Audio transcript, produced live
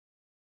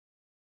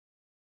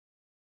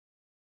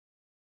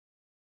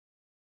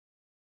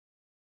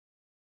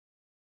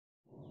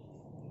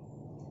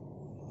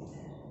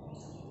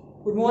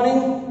Good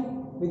morning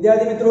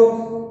विद्यार्थी मित्रों।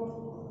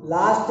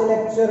 Last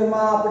lecture में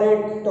आपणे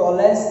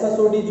टॉलरेंस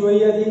कसोटी जोई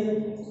हती।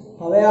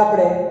 हवे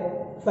आपणे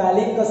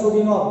फेलिंग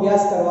कसोटीनो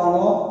अभ्यास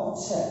करवानो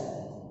छे।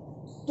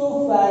 तो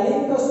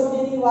फेलिंग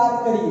कसोटीनी वात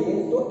करीए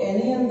तो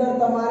एनी अंदर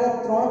तमारे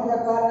त्रण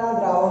प्रकारना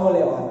द्रावणो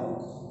लेवाना।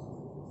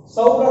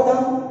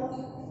 सौप्रथम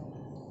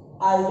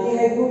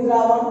आल्डिहाइडનું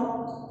દ્રાવણ,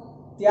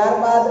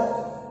 ત્યારબાદ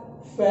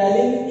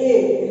ફેલિંગ A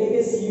એટલે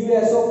કે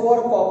CuSO4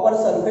 કોપર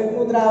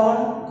સલ્ફેટનું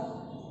દ્રાવણ,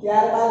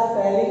 ત્યારબાદ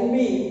ફેલિંગ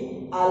B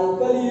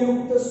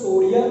આલ્કલીયુક્ત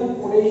સોડિયમ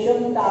પોટેશિયમ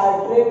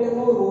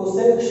ટાર્ટ્રેટનો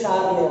રોસેલ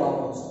ક્ષાર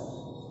લેવાનો છે।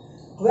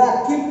 હવે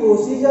આખી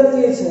પ્રોસિજર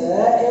જે છે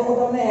એ હું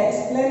તમને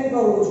એક્સપ્લેન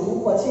કરું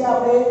છું, પછી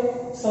આપણે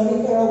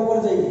સમીકરણ ઉપર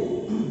જઈએ।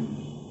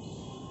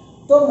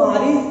 તો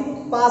મારી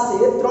પાસે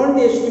ત્રણ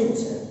ટેસ્ટ ટ્યુબ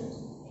છે।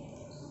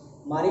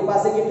 મારી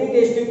પાસે કેટલી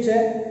ટેસ્ટ ટ્યુબ છે?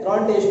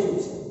 ત્રણ ટેસ્ટ ટ્યુબ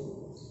છે,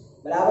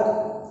 બરાબર।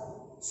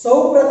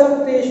 સૌપ્રથમ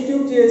ટેસ્ટ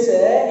ટ્યુબ જે છે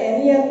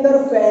એની અંદર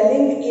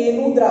ફેલિંગ A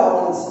નું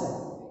દ્રાવણ છે,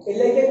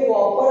 એટલે કે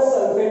કોપર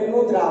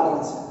સલ્ફેટનું દ્રાવણ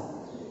છે,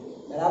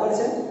 બરાબર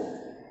છે।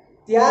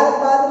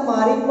 ત્યારબાદ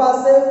મારી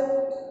પાસે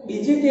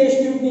બીજી ટેસ્ટ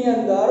ટ્યુબની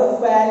અંદર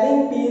ફેલિંગ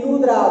B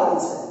નું દ્રાવણ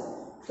છે।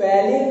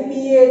 ફેલિંગ B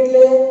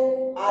એટલે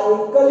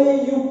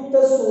આલ્કલીયુક્ત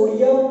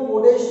સોડિયમ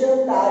પોટેશિયમ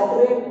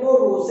ટાર્ટ્રેટનો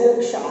રોસેલ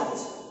ક્ષાર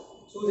છે।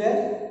 શું છે?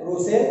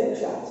 રોસેલ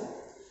ક્ષાર છે।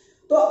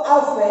 तो आ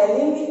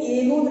फेलिंग A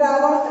નું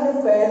દ્રાવણ અને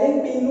फेलिंग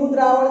B નું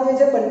દ્રાવણ જે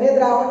છે બંને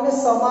દ્રાવણને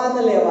સમાન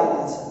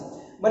લેવાના છે।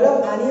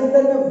 मतलब આની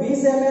અંદર મેં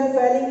 20 ml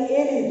फेलिंग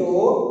A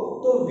લીધો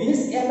તો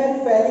 20 ml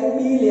फेलिंग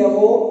B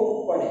લેવો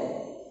પડે।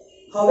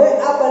 હવે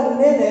આ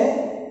બંનેને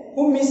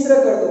હું મિશ્ર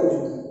કરી દઉં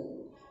છું,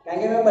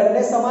 કારણ કે મેં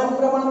બંને સમાન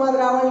પ્રમાણમાં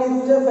દ્રાવણ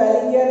લીધું છે,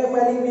 फेलिंग A અને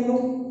फेलिंग B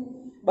નું।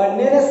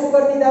 બંનેને શું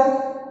કરી દીધા?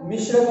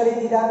 મિશ્ર કરી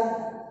દીધા।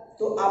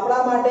 તો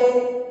આપણા માટે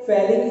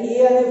फेलिंग A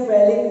અને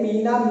फेलिंग B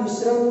ના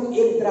મિશ્રણનું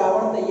એક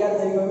દ્રાવણ તૈયાર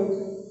થઈ ગયું।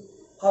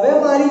 હવે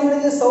મારી જોડે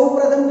જે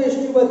સૌપ્રથમ ટેસ્ટ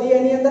ટ્યુબ હતી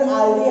એની અંદર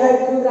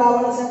આલ્ડીહાઇડનું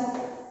દ્રાવણ છે।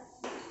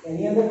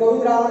 એની અંદર કયું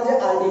દ્રાવણ છે?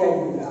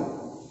 આલ્ડીહાઇડનું દ્રાવણ।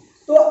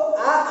 તો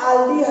આ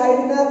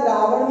આલ્ડીહાઇડના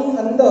દ્રાવણની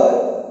અંદર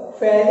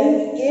फेलिंग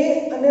A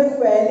અને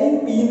फेलिंग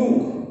B નું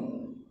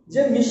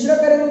જે મિશ્ર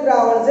કરેલું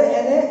દ્રાવણ છે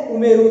એને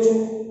ઉમેરું છું,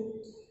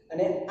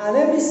 અને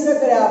આને મિશ્ર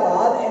કર્યા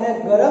બાદ એને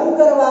ગરમ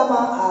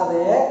કરવામાં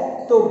આવે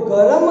તો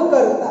ગરમ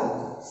કરતા,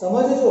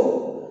 સમજજો,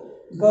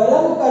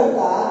 गरम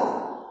करता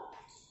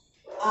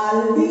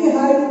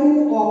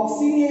आल्डिहाइडનું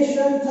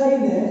ઓક્સિડેશન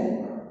થઈને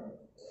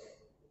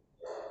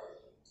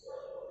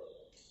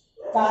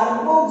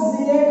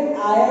કાર્બોક્સિલેટ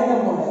આયન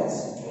મળે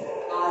છે।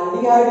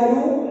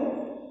 આલ્ડિહાઇડનું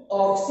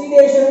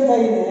ઓક્સિડેશન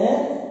થઈને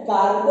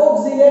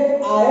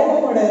કાર્બોક્સિલેટ આયન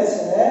મળે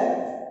છે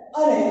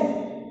અને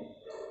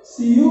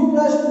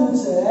Cu+2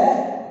 છે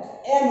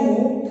એનું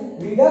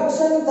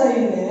રિડક્શન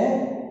થઈને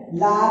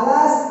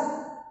લાલાશ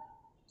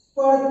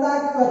પડતા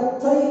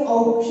કથ્થઈ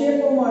અવક્ષેપ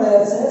મળે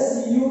છે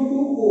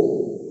Cu2O।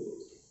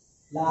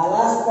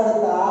 લાલાશ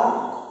પડતા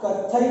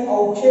કથ્થઈ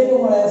અવક્ષેપ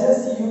મળે છે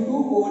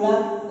Cu2O ના,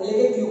 એટલે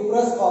કે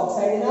ક્યુપ્રસ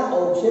ઓક્સાઇડના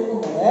અવક્ષેપ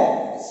મળે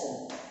છે।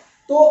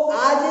 તો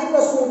આ જે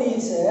કસોટી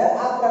છે,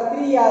 આ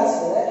પ્રક્રિયા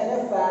છે, એને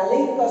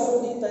ફેલિંગ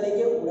કસોટી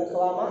તરીકે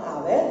ઓળખવામાં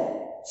આવે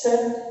છે।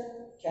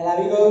 ખ્યાલ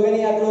આવી ગયો કે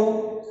નહીં આટલો?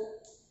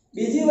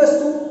 બીજી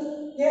વસ્તુ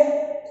કે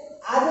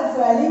આ જે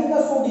ફેલિંગ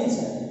કસોટી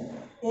છે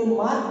એ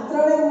માત્ર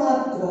ને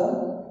માત્ર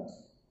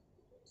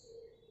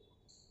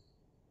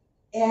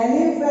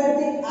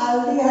एलिफेटिक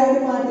आल्डिहाइड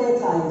माटे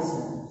थाय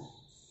छे।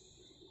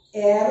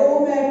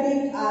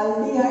 एरोमेटिक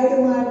आल्डिहाइड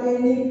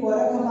माटेनी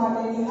परख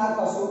माटेनी आ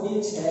कसोटी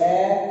छे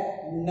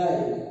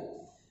नहीं।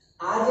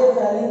 आ जे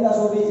फेलिंग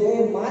कसोटी छे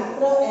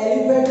मात्र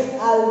एलिफेटिक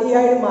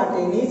आल्डिहाइड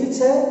माटेनी ज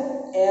छे।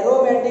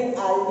 एरोमेटिक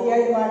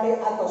आल्डिहाइड माटे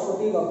आ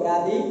कसोटी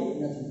वपराती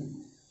નથી।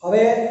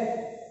 હવે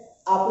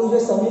આપણું જે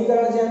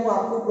સમીકરણ છે એનું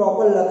આખું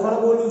પ્રોપર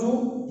લખાણ બોલું છું,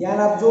 ધ્યાન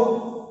આપજો।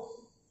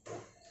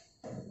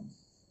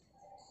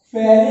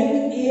 फेलिंग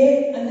A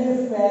અને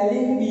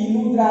फेलिंग B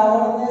નું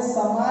દ્રાવણને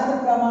સમાન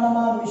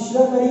પ્રમાણમાં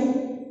મિશ્ર કરી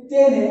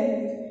તેને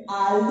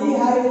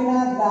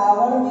આલ્ડીહાઇડના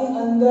દ્રાવણની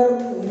અંદર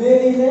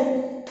ઉમેરીને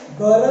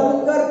ગરમ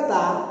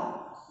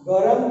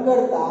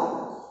કરતા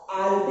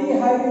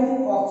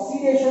આલ્ડીહાઇડનું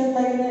ઓક્સિડેશન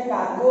થઈને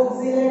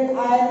કાર્બોક્સિલેટ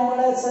આયન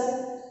મળે છે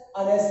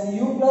અને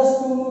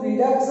Cu+2 નું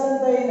રિડક્શન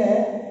થઈને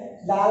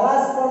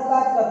લાલાશ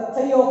પડતા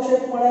કથ્થઈ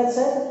અવક્ષેપ મળે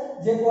છે,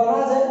 જે કોના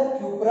છે?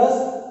 ક્યુપ્રસ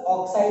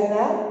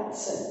ઓક્સાઇડના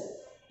છે।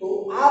 तो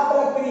आ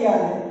प्रक्रिया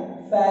ने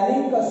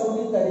फेलिंग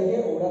कसोटी तरीके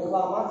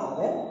ओळखवामां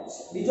आवे छे।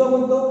 बीजो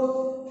मुद्दो,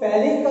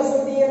 फेलिंग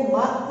कसोटी ए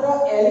मात्र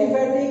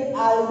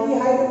एलिफेटिक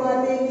आल्डिहाइड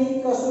माटेनी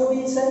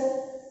कसोटी छे,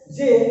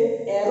 जे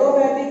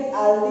एरोमेटिक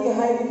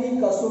आल्डिहाइडनी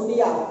कसोटी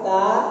आपता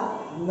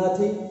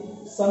नथी।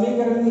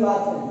 समीकरणनी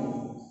वात करीए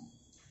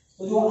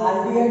तो जो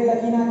आल्डिहाइड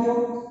लखी नाख्यो,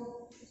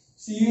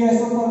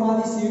 CuSO4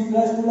 मांथी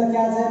Cu+2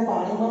 लख्या छे,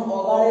 पाणीमां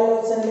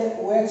ओगाळेलो छे એટલે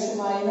OH-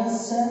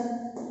 છે,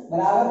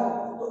 बराबर।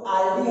 तो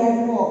आल्डिहाइड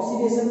નું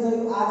ઓક્સિડેશન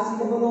થયું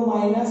R-COO-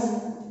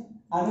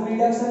 આનું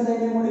રિડક્શન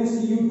થઈને મળ્યું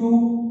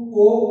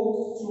Cu2O।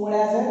 શું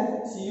મળ્યા છે?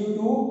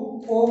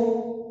 Cu2O।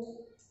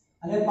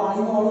 અને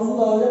પાણીનો અણુ શું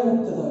થયો છે?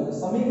 મુક્ત થયો છે।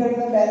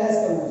 સમીકરણને બેલેન્સ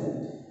કરવું છે।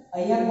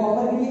 અહીંયા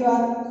કોપર કેટલી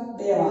વાર?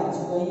 2 વાર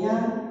છે, તો અહીંયા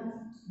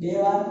બે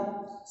વાર,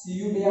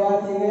 Cu બે વાર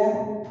થઈ ગયા,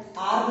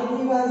 R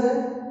કેટલી વાર છે?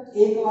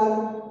 એક વાર,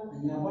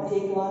 અહીંયા પણ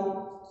એક વાર,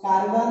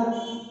 કાર્બન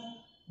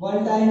વન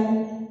ટાઈમ.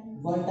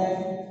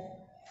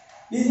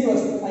 બીજી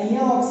વસ્તુ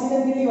અહીંયા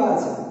ઓક્સિજન કેટલી વાર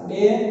છે?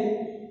 બે,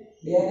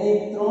 બે ને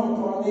એક ત્રણ,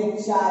 ત્રણ ને એક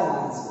ચાર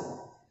વાર છે.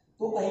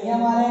 તો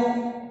અહીંયા મારે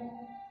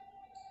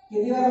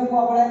કેટલી વાર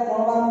મૂકવા પડે?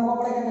 ત્રણ વાર મૂકવા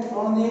પડે, કેમ કે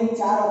ત્રણ ને એક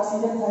ચાર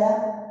ઓક્સિજન થયા.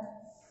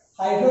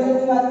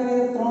 હાઇડ્રોજનની વાત કરીએ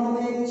તો ત્રણ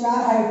ને એક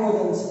ચાર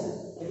હાઇડ્રોજન છે.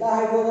 કેટલા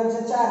હાઇડ્રોજન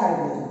છે? ચાર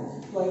હાઇડ્રોજન.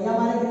 તો અહીંયા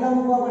મારે કેટલા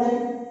મૂકવા પડે?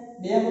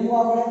 બે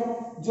મૂકવા પડે.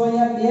 જો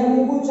અહીંયા બે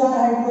મૂકું ચાર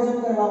હાઇડ્રોજન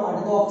કરવા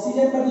માટે તો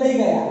ઓક્સિજન બદલાઈ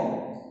ગયા.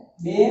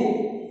 બે,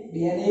 બે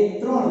ને એક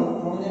ત્રણ,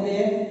 ત્રણ ને બે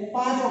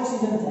પાંચ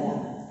ઓક્સિજન થયા.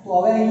 તો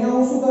હવે અહીંયા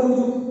હું શું કરું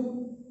છું?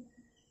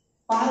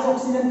 પાંચ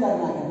ઓક્સિજન કરી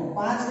નાખ્યા.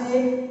 પાંચ ને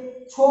એક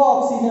છ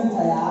ઓક્સિજન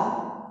થયા.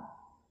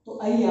 તો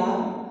અહીંયા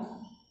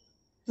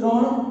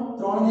ત્રણ,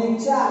 ત્રણ ને એક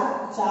ચાર,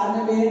 ચાર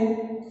ને બે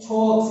છ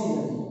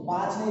ઓક્સિજન,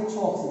 પાંચ ને એક છ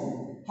ઓક્સિજન.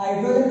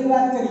 હાઇડ્રોજનની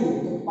વાત કરીએ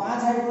તો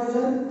પાંચ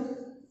હાઇડ્રોજન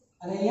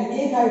અને અહીંયા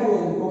એક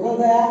હાઇડ્રોજન, ટોટલ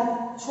થયા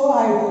છ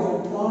હાઇડ્રોજન.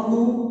 ત્રણ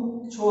દુ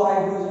છ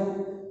હાઇડ્રોજન.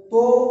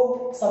 તો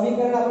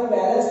સમીકરણ આપણું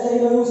બેલેન્સ થઈ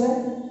ગયું છે.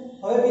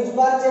 હવે બીજી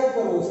વાર ચેક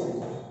કરવું છે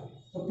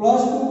તો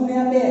 +2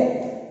 ગુણ્યા 2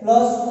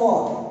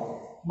 +4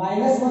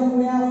 -1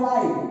 ગુણ્યા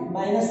 5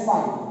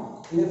 -5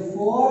 એટલે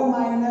 4 -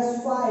 5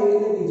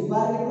 એટલે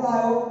બીજભાર કેટલો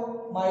આવ્યો?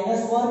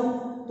 -1.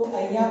 તો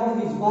અહીંયા પણ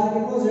બીજભાર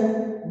કેટલો છે?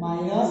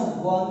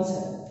 -1 છે.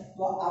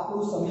 તો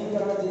આપણું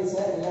સમીકરણ જે છે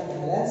અહીંયા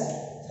બેલેન્સ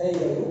થઈ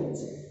ગયું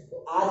છે. તો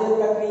આ જે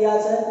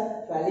પ્રક્રિયા છે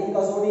ફેલિંગ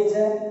કસોટી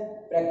છે,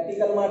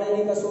 પ્રેક્ટિકલ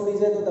માટેની કસોટી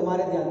છે, તો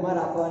તમારે ધ્યાનમાં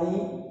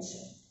રાખવાની છે.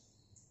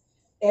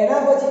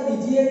 એના પછી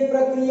બીજી એક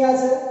પ્રક્રિયા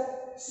છે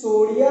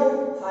સોડિયમ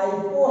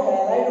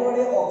હાઇપોહેલાઇડ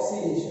વડે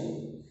ઓક્સિડેશન,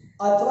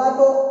 અથવા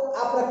તો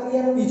આ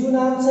પ્રક્રિયાનું બીજું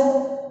નામ છે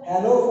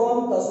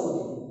હેલોફોર્મ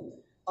કસોટી,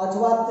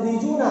 અથવા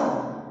ત્રીજું નામ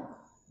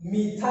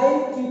મિથાઇલ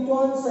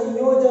કીટોન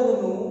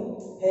સંયોજનનું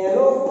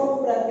હેલોફોર્મ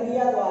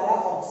પ્રક્રિયા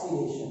દ્વારા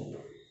ઓક્સિડેશન.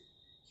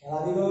 ખ્યાલ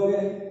આવી ગયો કે?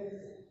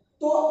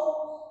 તો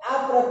આ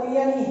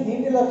પ્રક્રિયાની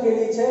હિન્ટ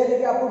લખેલી છે, એટલે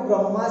કે આપણું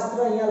બ્રહ્માસ્ત્ર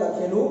અહીંયા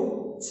લખેલું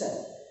છે.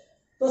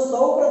 તો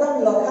સૌપ્રથમ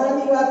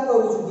લખાણની વાત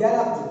કરું છું, ધ્યાન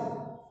આપજો.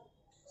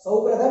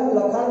 સૌપ્રથમ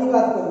લખાણની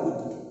વાત કરું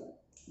છું.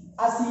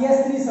 આ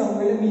CH3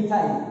 સમૂહ એટલે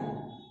મિથાઇલ,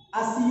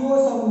 આ CO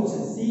સમૂહ છે,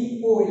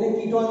 CO એટલે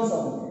કીટોન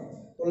સમૂહ.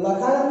 તો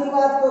લખાણની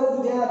વાત કરું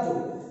છું, ધ્યાન આપજો.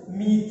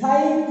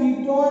 મિથાઇલ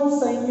કીટોન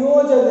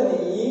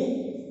સંયોજનની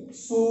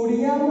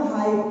સોડિયમ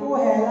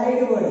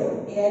હાઇપોહેલાઇડ વડે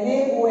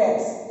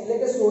NaOH એટલે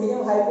કે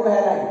સોડિયમ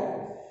હાઇપોહેલાઇડ,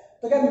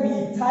 તો કે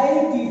મિથાઇલ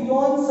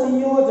કીટોન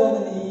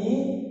સંયોજનની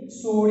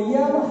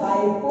સોડિયમ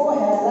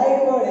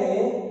હાઇપોહેલાઇડ વડે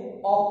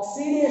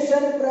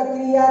ઓક્સિડેશન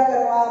પ્રક્રિયા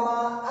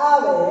કરવામાં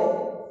આવે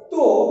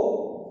તો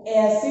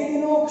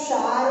એસિડનો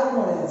ક્ષાર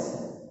મળે છે.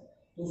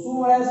 તો શું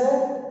મળે છે?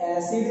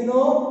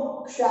 એસિડનો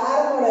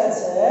ક્ષાર મળે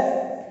છે.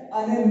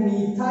 અને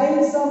મિથાઇલ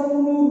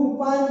સમૂહનું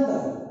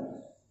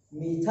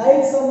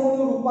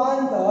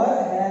રૂપાંતર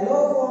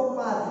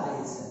હેલોફોર્મમાં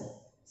થાય છે.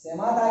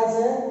 શેમાં થાય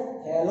છે?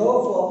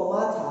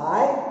 હેલોફોર્મમાં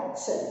થાય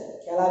છે.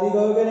 ખ્યાલ આવી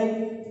ગયો કે નહીં?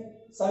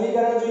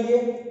 સમીકરણ જોઈએ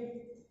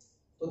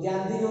તો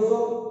ધ્યાનથી જોજો.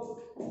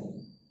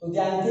 તો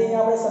ધ્યાનથી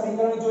અહીંયા આપણે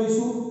સમીકરણ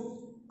જોઈશું.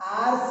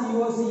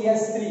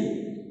 RCOCH3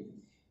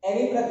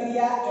 એની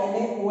પ્રક્રિયા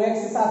NaOH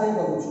સાથે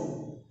કરું છું.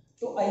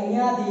 તો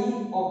અહીંયાથી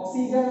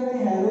ઓક્સિજન અને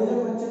હાઇડ્રોજન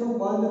વચ્ચેનું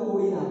બંધ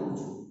તોડી નાખું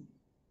છું.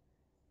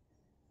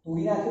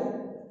 તોડી નાખ્યું.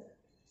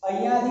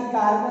 અહીંયાથી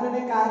કાર્બન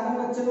અને કાર્બન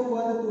વચ્ચેનું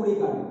બંધ તોડી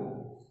કાઢું.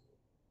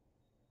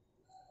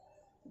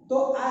 તો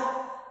આ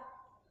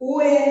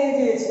ONA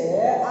જે છે,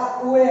 આ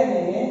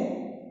ONA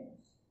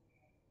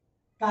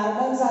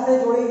કાર્બન સાથે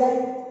જોડી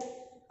જાય.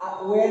 આ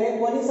ONA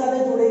કોની સાથે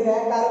જોડી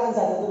ગયા? કાર્બન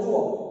સાથે. તો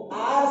જુઓ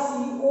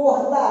RCO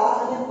હતા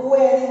અને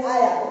ONA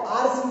આયા તો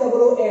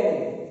RCOONA.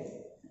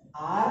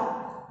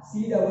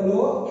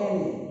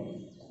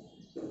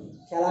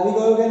 ખ્યાલ આવી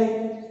ગયો કે નહીં?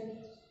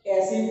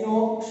 એસિડનો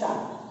ક્ષાર.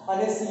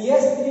 અને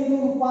CH3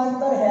 નું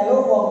રૂપાંતર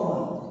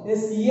હેલોફોર્મમાં એટલે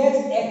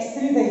CHX3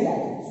 થઈ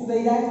જાય. શું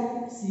થઈ જાય?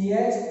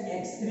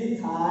 CHX3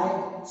 થાય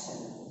છે.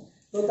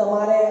 તો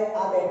તમારે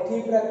આ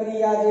બેઠી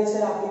પ્રક્રિયા જે છે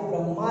આપણી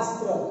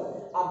બ્રહ્માસ્ત્ર,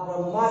 આ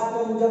બ્રહ્માસ્ત્ર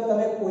મુજબ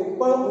તમે કોઈ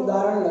પણ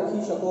ઉદાહરણ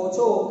લખી શકો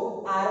છો.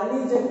 R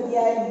ની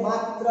જગ્યાએ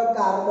માત્ર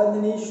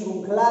કાર્બનની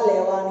શૃંખલા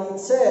લેવાની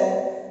છે.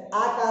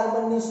 આ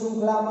કાર્બનની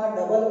શૃંખલામાં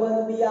ડબલ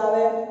બંધ બી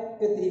આવે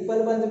કે ટ્રિપલ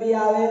બંધ બી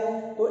આવે,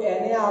 તો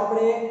એને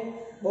આપણે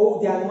બહુ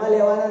ધ્યાનમાં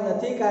લેવાના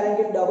નથી, કારણ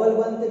કે ડબલ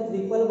બંધ કે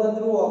ટ્રિપલ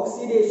બંધનું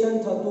ઓક્સિડેશન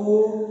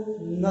થતું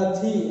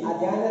નથી. આ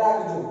ધ્યાન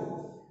રાખજો.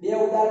 બે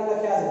ઉદાહરણ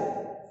લખ્યા છે.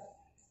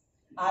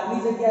 R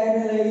ની જગ્યાએ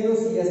મેં લઈ લીધો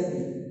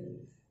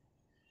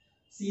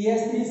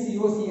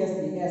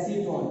CH3COCH3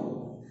 એસિટોન.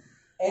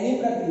 એની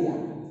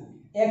પ્રક્રિયા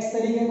X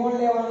તરીકે કોણ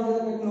લેવાનું છે?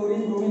 તો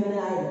ક્લોરીન, બ્રોમિન અને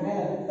આયન. મેં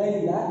લઈ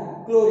લીધા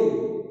ક્લોરીન.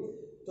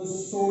 તો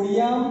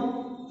સોડિયમ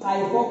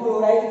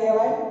હાઇપોક્લોરાઇડ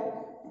કહેવાય.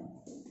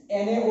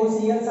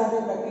 NaOCl સાથે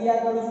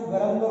પ્રક્રિયા કરું છું,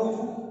 ગરમ કરું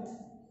છું.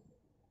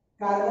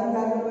 કાર્બન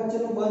કાર્બન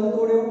વચ્ચેનો બંધ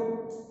તોડ્યો.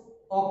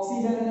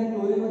 ઓક્સિજન અને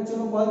ક્લોરીન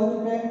વચ્ચેનો બંધ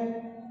તૂટે.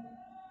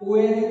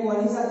 ONA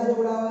કોની સાથે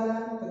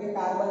જોડાવાના? તો કે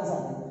કાર્બન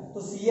સાથે. તો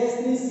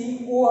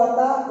CH3CO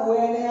હતા,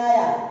 ONA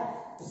આયા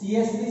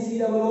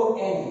CH3COO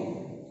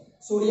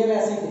સોડિયમ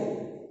એસિટેટ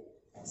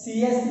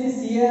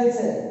CH3Cl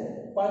છે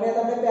પણ મેં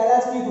તમને પહેલા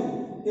જ કીધું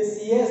કે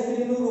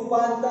CH3 નું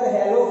રૂપાંતર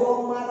હેલો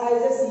ફોર્મમાં થાય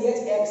છે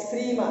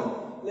CHX3 માં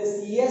એટલે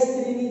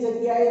CH3 ની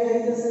જગ્યાએ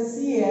થઈ જશે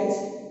CH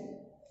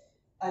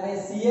અને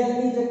Cl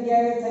ની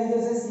જગ્યાએ થઈ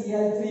જશે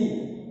Cl3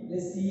 એટલે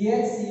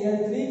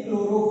CHCl3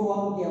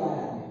 ક્લોરોફોર્મ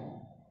કહેવાય આને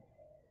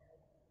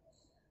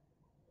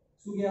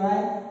શું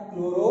કહેવાય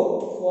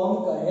ક્લોરોફોર્મ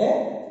કહે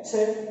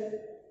છે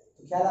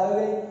તો ખ્યાલ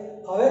આવે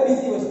હવે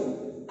બીજી વસ્તુ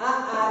આ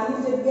R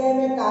ની જગ્યાએ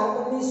મેં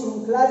કાર્બનની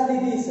શૃંખલા જ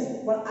લીધી છે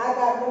પણ આ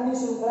કાર્બનની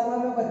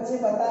શૃંખલામાં મેં વચ્ચે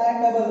બતાયા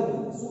ડબલ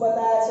બોન્ડ શું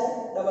બતાયા છે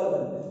ડબલ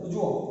બોન્ડ તો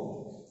જુઓ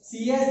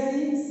CH3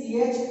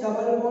 CH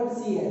double bond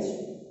CH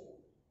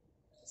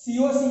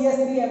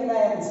COCH3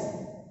 એમના એમ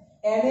છે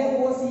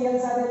NaOCl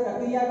સાથે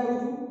પ્રક્રિયા કરું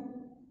છું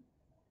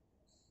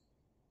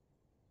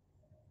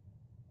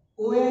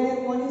ONA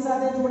કોની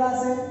સાથે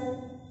જોડાશે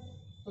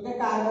તો કે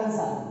કાર્બન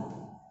સાથે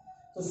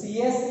તો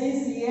CH3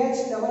 CH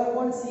double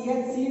bond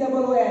CH C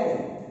double ONA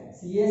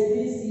CH3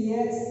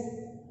 CH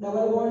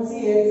double bond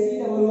CH C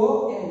double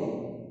ONA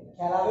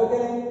ખ્યાલ આવ્યો કે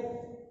નહીં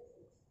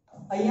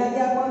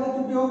અહીંયાથી આ કોણ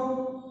તૂટ્યો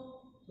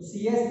તો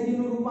CH3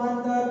 નું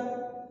રૂપાંતર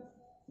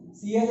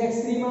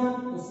CHX3 માં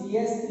તો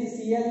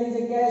CH3Cl ની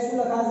જગ્યાએ શું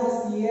લખાશે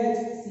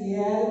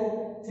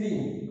CHCl3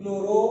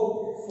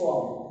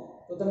 ક્લોરોફોર્મ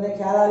તો તમને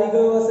ખ્યાલ આવી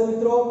ગયો હશે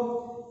મિત્રો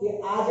કે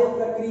આ જે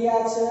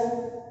પ્રક્રિયા છે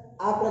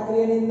આ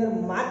પ્રક્રિયાની અંદર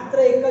માત્ર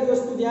એક જ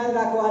વસ્તુ ધ્યાન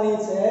રાખવાની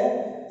છે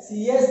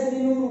CH3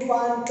 નું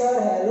રૂપાંતર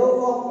હેલો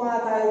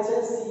ફોર્મમાં થાય છે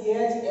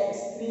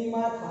CHX3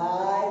 માં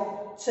થાય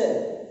છે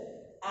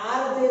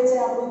R જે છે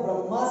આપણું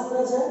બ્રહ્માસ્ત્ર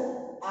છે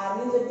R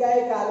ની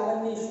જગ્યાએ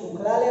કાર્બનની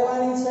શૃંખલા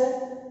લેવાની છે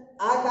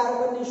આ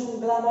કાર્બનની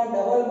શૃંખલામાં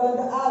ડબલ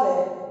બંધ આવે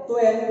તો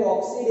એનું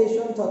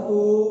ઓક્સિડેશન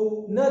થતું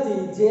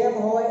નથી જેમ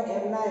હોય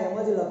એમના એમ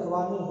જ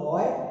લખવાનું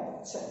હોય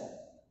છે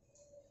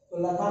તો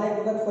લખાણ એક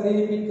વખત ફરી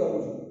રિપીટ કરું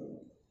છું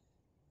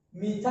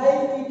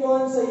મિથાઇલ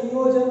કીટોન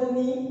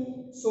સંયોજનની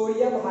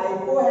સોડિયમ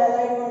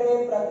હાઇપોહેલાઇડ વડે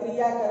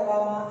પ્રક્રિયા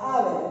કરવામાં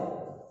આવે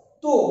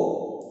તો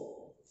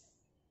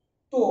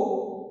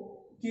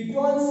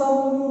કીટોન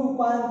સમૂહનું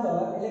રૂપાંતર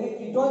એટલે કે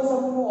કીટોન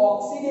સમૂહનું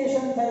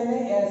ઓક્સિડેશન થઈને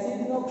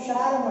એસિડનો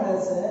ક્ષાર મળે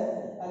છે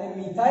અને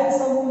મિથાઇલ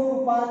સમૂહનું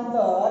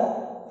રૂપાંતર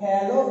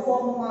હેલો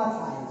ફોર્મમાં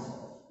થાય છે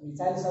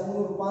મિથાઇલ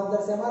સમૂહનું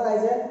રૂપાંતર શેમાં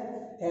થાય છે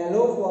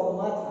હેલો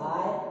ફોર્મમાં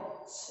થાય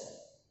છે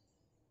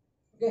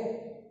ઓકે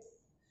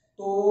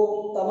તો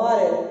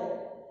તમારે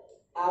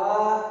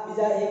આવા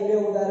બીજા એક બે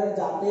ઉદાહરણ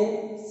જાતે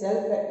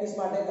સેલ્ફ પ્રેક્ટિસ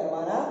માટે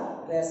કરવાના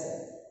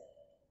રહેશે